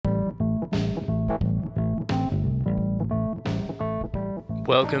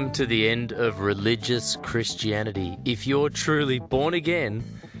Welcome to the end of religious Christianity. If you're truly born again,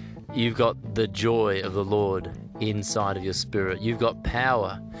 you've got the joy of the Lord inside of your spirit. You've got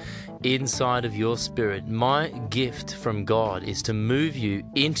power inside of your spirit. My gift from God is to move you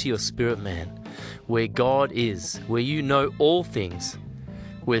into your spirit, man, where God is, where you know all things,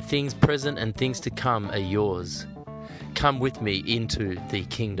 where things present and things to come are yours. Come with me into the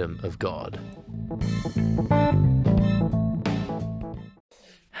kingdom of God.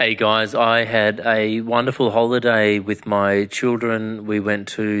 Hey guys, I had a wonderful holiday with my children. We went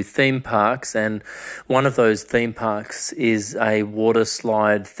to theme parks, and one of those theme parks is a water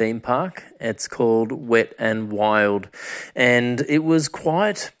slide theme park. It's called Wet and Wild, and it was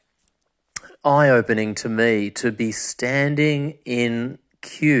quite eye-opening to me to be standing in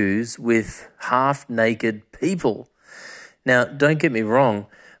queues with half-naked people. Now, don't get me wrong,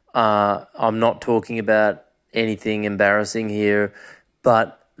 I'm not talking about anything embarrassing here,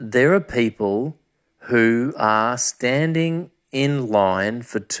 but there are people who are standing in line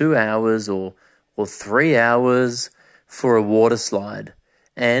for 2 hours or 3 hours for a water slide.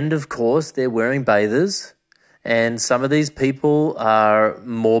 And of course, they're wearing bathers. And some of these people are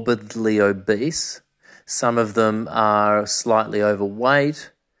morbidly obese. Some of them are slightly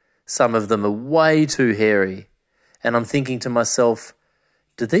overweight. Some of them are way too hairy. And I'm thinking to myself,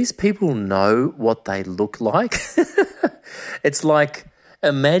 do these people know what they look like? It's like,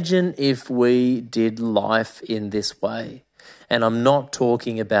 imagine if we did life in this way. And I'm not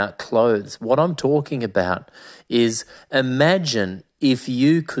talking about clothes. What I'm talking about is, imagine if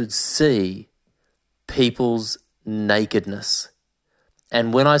you could see people's nakedness.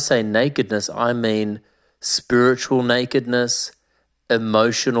 And when I say nakedness, I mean spiritual nakedness,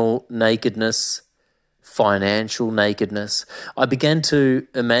 emotional nakedness, financial nakedness. I began to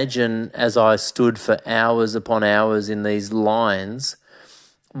imagine, as I stood for hours upon hours in these lines,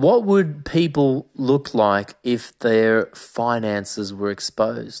 what would people look like if their finances were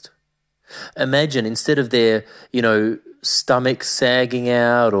exposed? Imagine, instead of their, stomach sagging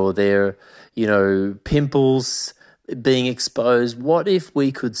out or their, pimples being exposed, what if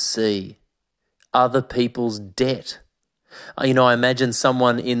we could see other people's debt? I imagine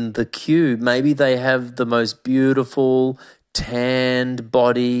someone in the queue, maybe they have the most beautiful tanned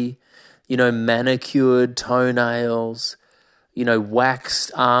body, manicured toenails, waxed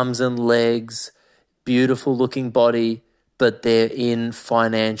arms and legs, beautiful looking body, but they're in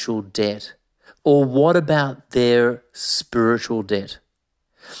financial debt. Or what about their spiritual debt?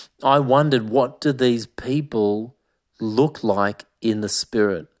 I wondered, what do these people look like in the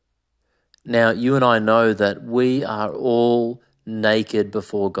spirit? Now, you and I know that we are all naked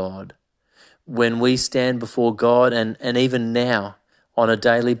before God. When we stand before God, and even now, on a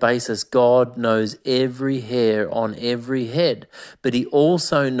daily basis, God knows every hair on every head, but He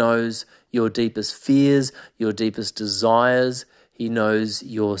also knows your deepest fears, your deepest desires. He knows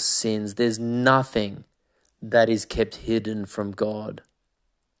your sins. There's nothing that is kept hidden from God.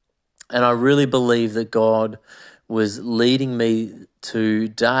 And I really believe that God was leading me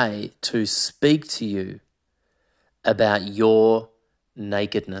today to speak to you about your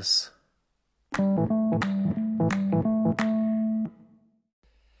nakedness.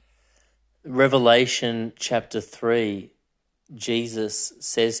 Revelation chapter 3, Jesus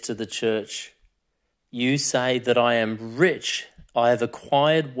says to the church, "You say that I am rich, I have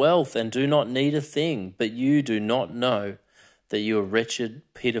acquired wealth and do not need a thing, but you do not know that you are wretched,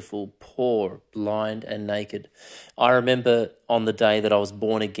 pitiful, poor, blind, and naked." I remember on the day that I was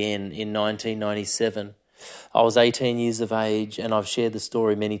born again in 1997, I was 18 years of age, and I've shared the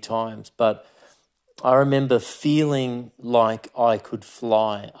story many times, but I remember feeling like I could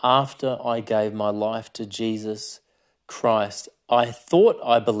fly after I gave my life to Jesus Christ. I thought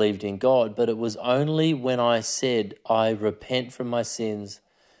I believed in God, but it was only when I said, I repent from my sins,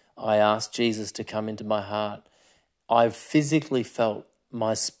 I asked Jesus to come into my heart, I physically felt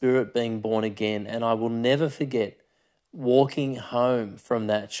my spirit being born again, and I will never forget walking home from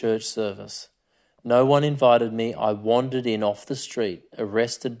that church service. No one invited me. I wandered in off the street,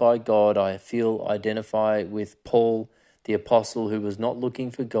 arrested by God. I identify with Paul, the apostle, who was not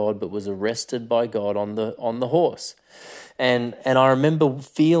looking for God, but was arrested by God on the horse. And I remember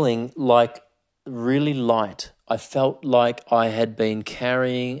feeling like really light. I felt like I had been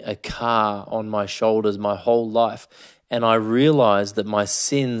carrying a car on my shoulders my whole life. And I realized that my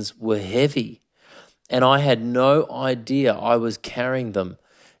sins were heavy. And I had no idea I was carrying them.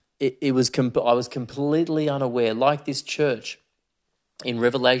 I was completely unaware. Like this church in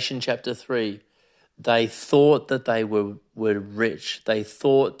Revelation chapter 3, they thought that they were rich. They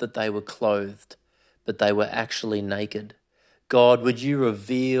thought that they were clothed, but they were actually naked. God, would you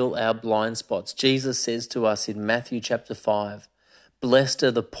reveal our blind spots? Jesus says to us in Matthew chapter 5, blessed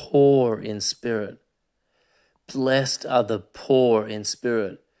are the poor in spirit. Blessed are the poor in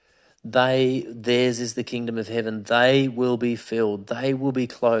spirit. Theirs is the kingdom of heaven. They will be filled. They will be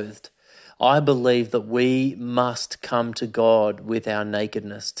clothed. I believe that we must come to God with our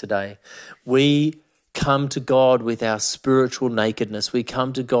nakedness today. We come to God with our spiritual nakedness. We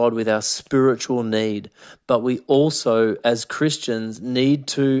come to God with our spiritual need. But we also, as Christians, need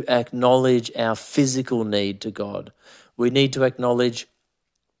to acknowledge our physical need to God. We need to acknowledge,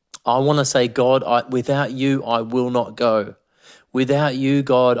 I want to say, God, without you, I will not go. Without you,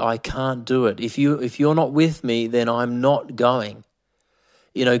 God, I can't do it. If you're not with me, then I'm not going.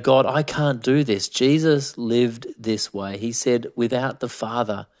 God, I can't do this. Jesus lived this way. He said, without the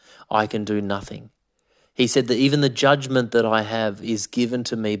Father, I can do nothing. He said that even the judgment that I have is given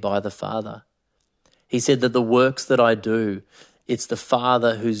to me by the Father. He said that the works that I do, it's the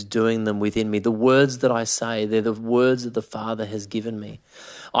Father who's doing them within me. The words that I say, they're the words that the Father has given me.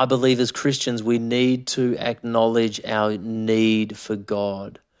 I believe as Christians, we need to acknowledge our need for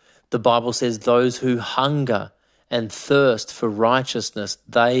God. The Bible says those who hunger and thirst for righteousness,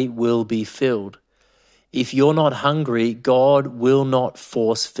 they will be filled. If you're not hungry, God will not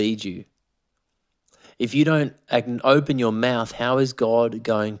force feed you. If you don't open your mouth, how is God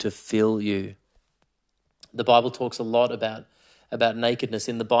going to fill you? The Bible talks a lot about nakedness.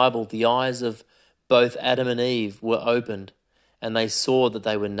 In the Bible, the eyes of both Adam and Eve were opened and they saw that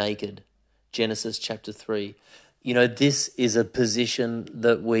they were naked. Genesis chapter 3. This is a position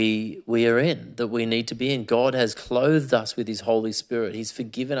that we are in, that we need to be in. God has clothed us with his Holy Spirit. He's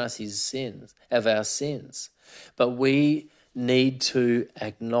forgiven us our sins. But we need to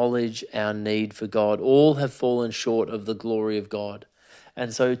acknowledge our need for God. All have fallen short of the glory of God.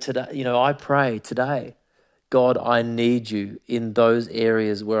 And so today, I pray today, God, I need you in those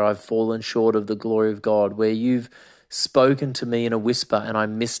areas where I've fallen short of the glory of God, where you've spoken to me in a whisper and I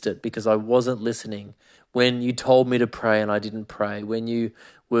missed it because I wasn't listening. When you told me to pray and I didn't pray. When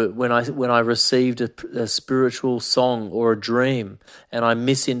I received a spiritual song or a dream and I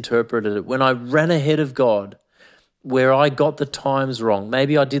misinterpreted it. When I ran ahead of God, where I got the times wrong.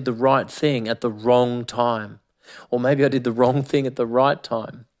 Maybe I did the right thing at the wrong time. Or maybe I did the wrong thing at the right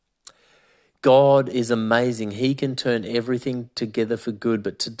time. God is amazing. He can turn everything together for good.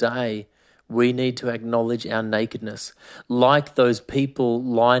 But today, we need to acknowledge our nakedness. Like those people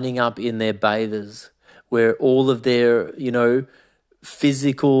lining up in their bathers, where all of their,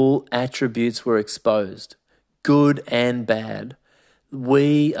 physical attributes were exposed, good and bad.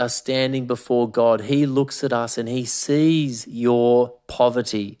 We are standing before God. He looks at us and he sees your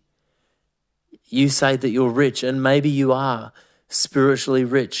poverty. You say that you're rich, and maybe you are spiritually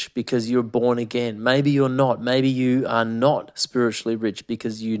rich because you're born again. Maybe you're not. Maybe you are not spiritually rich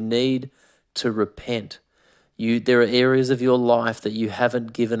because you need to repent. There are areas of your life that you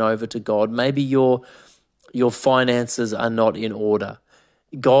haven't given over to God. Maybe your finances are not in order.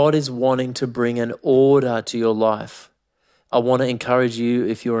 God is wanting to bring an order to your life. I want to encourage you,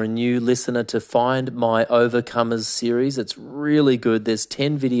 if you're a new listener, to find my Overcomers series. It's really good. There's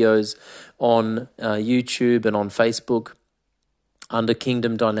 10 videos on YouTube and on Facebook under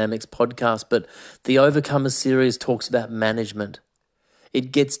Kingdom Dynamics podcast. But the Overcomers series talks about management.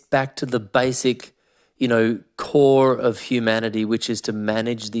 It gets back to the basic, core of humanity, which is to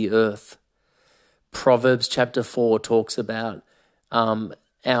manage the earth. Proverbs chapter 4 talks about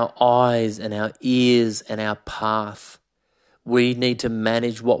our eyes and our ears and our path. We need to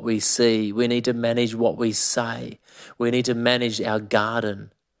manage what we see. We need to manage what we say. We need to manage our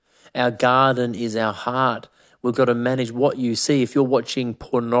garden. Our garden is our heart. We've got to manage what you see. If you're watching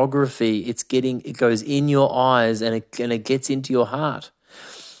pornography, it goes in your eyes and it gets into your heart.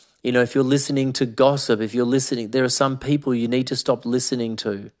 If you're listening to gossip, there are some people you need to stop listening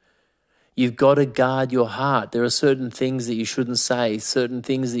to. You've got to guard your heart. There are certain things that you shouldn't say, certain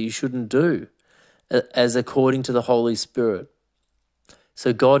things that you shouldn't do, as according to the Holy Spirit.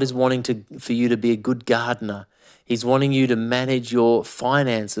 So God is wanting for you to be a good gardener. He's wanting you to manage your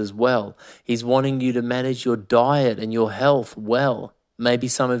finances well. He's wanting you to manage your diet and your health well. Maybe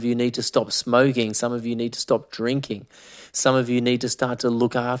some of you need to stop smoking. Some of you need to stop drinking. Some of you need to start to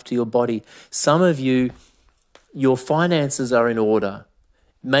look after your body. Some of you, your finances are in order.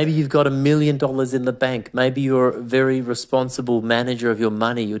 Maybe you've got $1 million in the bank. Maybe you're a very responsible manager of your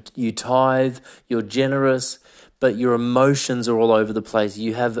money. You tithe, you're generous, but your emotions are all over the place.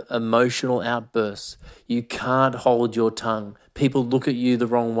 You have emotional outbursts. You can't hold your tongue. People look at you the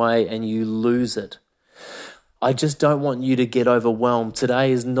wrong way and you lose it. I just don't want you to get overwhelmed.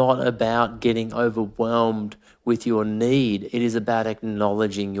 Today is not about getting overwhelmed with your need. It is about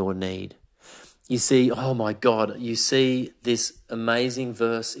acknowledging your need. You see, oh my God, you see this amazing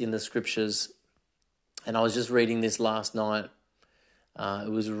verse in the scriptures, and I was just reading this last night.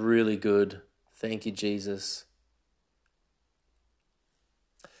 It was really good. Thank you, Jesus.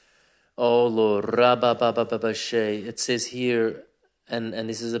 Oh Lord, Rabba-ba-ba-ba-ba-she. It says here, and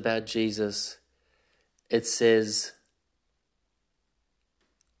this is about Jesus, it says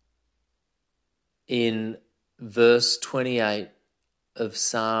in verse 28 of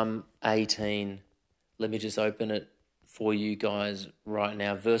Psalm 18, let me just open it for you guys right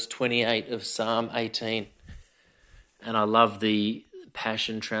now. Verse 28 of Psalm 18, and I love the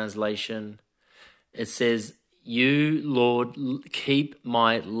Passion Translation. It says, "You, Lord, keep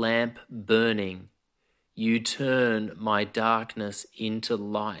my lamp burning. You turn my darkness into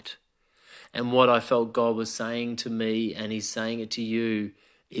light." And what I felt God was saying to me, and he's saying it to you,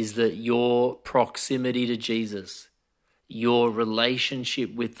 is that your proximity to Jesus, your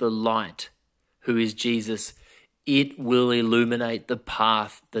relationship with the light, who is Jesus, it will illuminate the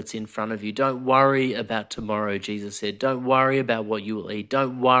path that's in front of you. Don't worry about tomorrow, Jesus said. Don't worry about what you will eat.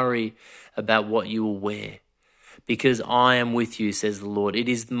 Don't worry about what you will wear, because I am with you, says the Lord. It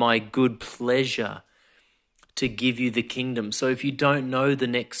is my good pleasure to give you the kingdom. So if you don't know the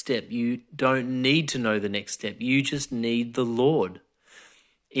next step, you don't need to know the next step. You just need the Lord.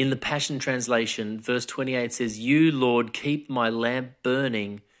 In the Passion Translation, verse 28 says, "You, Lord, keep my lamp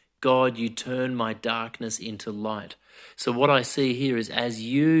burning. God, you turn my darkness into light." So what I see here is, as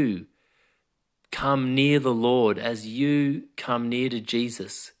you come near the Lord, as you come near to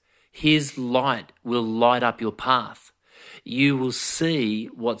Jesus, his light will light up your path. You will see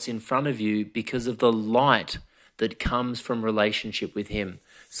what's in front of you because of the light that comes from relationship with him.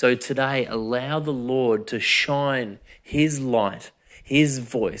 So today, allow the Lord to shine his light, his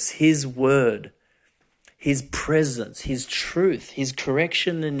voice, his word, his presence, his truth, his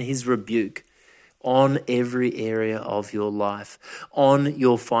correction and his rebuke on every area of your life. On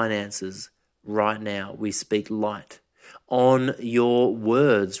your finances right now, we speak light. On your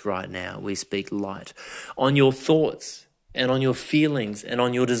words right now, we speak light. On your thoughts and on your feelings and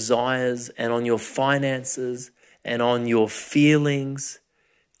on your desires and on your finances and on your feelings,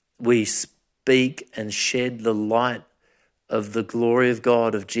 we speak and shed the light of the glory of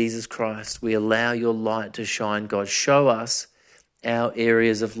God, of Jesus Christ. We allow your light to shine, God. Show us our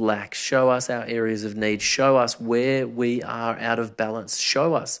areas of lack. Show us our areas of need. Show us where we are out of balance.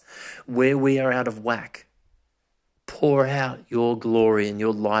 Show us where we are out of whack. Pour out your glory and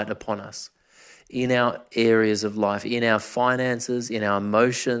your light upon us in our areas of life, in our finances, in our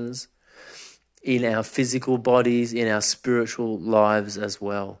emotions, in our physical bodies, in our spiritual lives as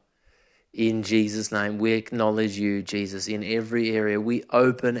well. In Jesus' name, we acknowledge you, Jesus, in every area. We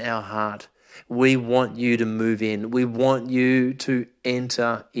open our heart. We want you to move in. We want you to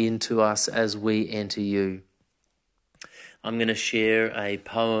enter into us as we enter you. I'm going to share a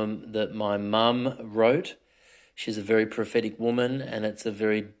poem that my mum wrote. She's a very prophetic woman, and it's a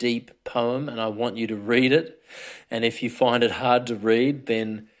very deep poem, and I want you to read it. And if you find it hard to read,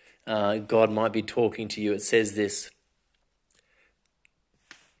 then God might be talking to you. It says this: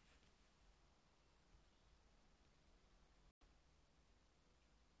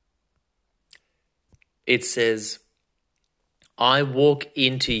 it says, "I walk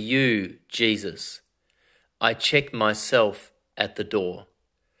into you, Jesus. I check myself at the door.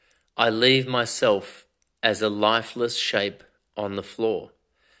 I leave myself as a lifeless shape on the floor.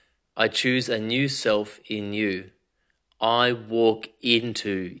 I choose a new self in you. I walk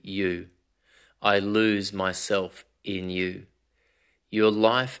into you. I lose myself in you. Your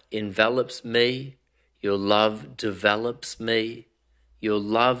life envelops me. Your love develops me. Your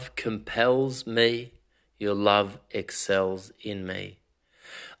love compels me. Your love excels in me.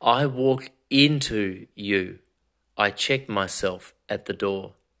 I walk into you. I check myself at the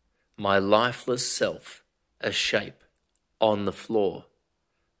door. My lifeless self, a shape on the floor.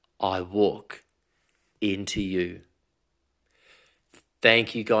 I walk into you."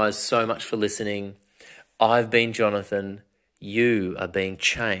 Thank you guys so much for listening. I've been Jonathan. You are being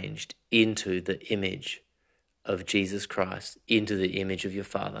changed into the image of Jesus Christ, into the image of your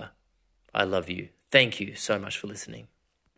Father. I love you. Thank you so much for listening.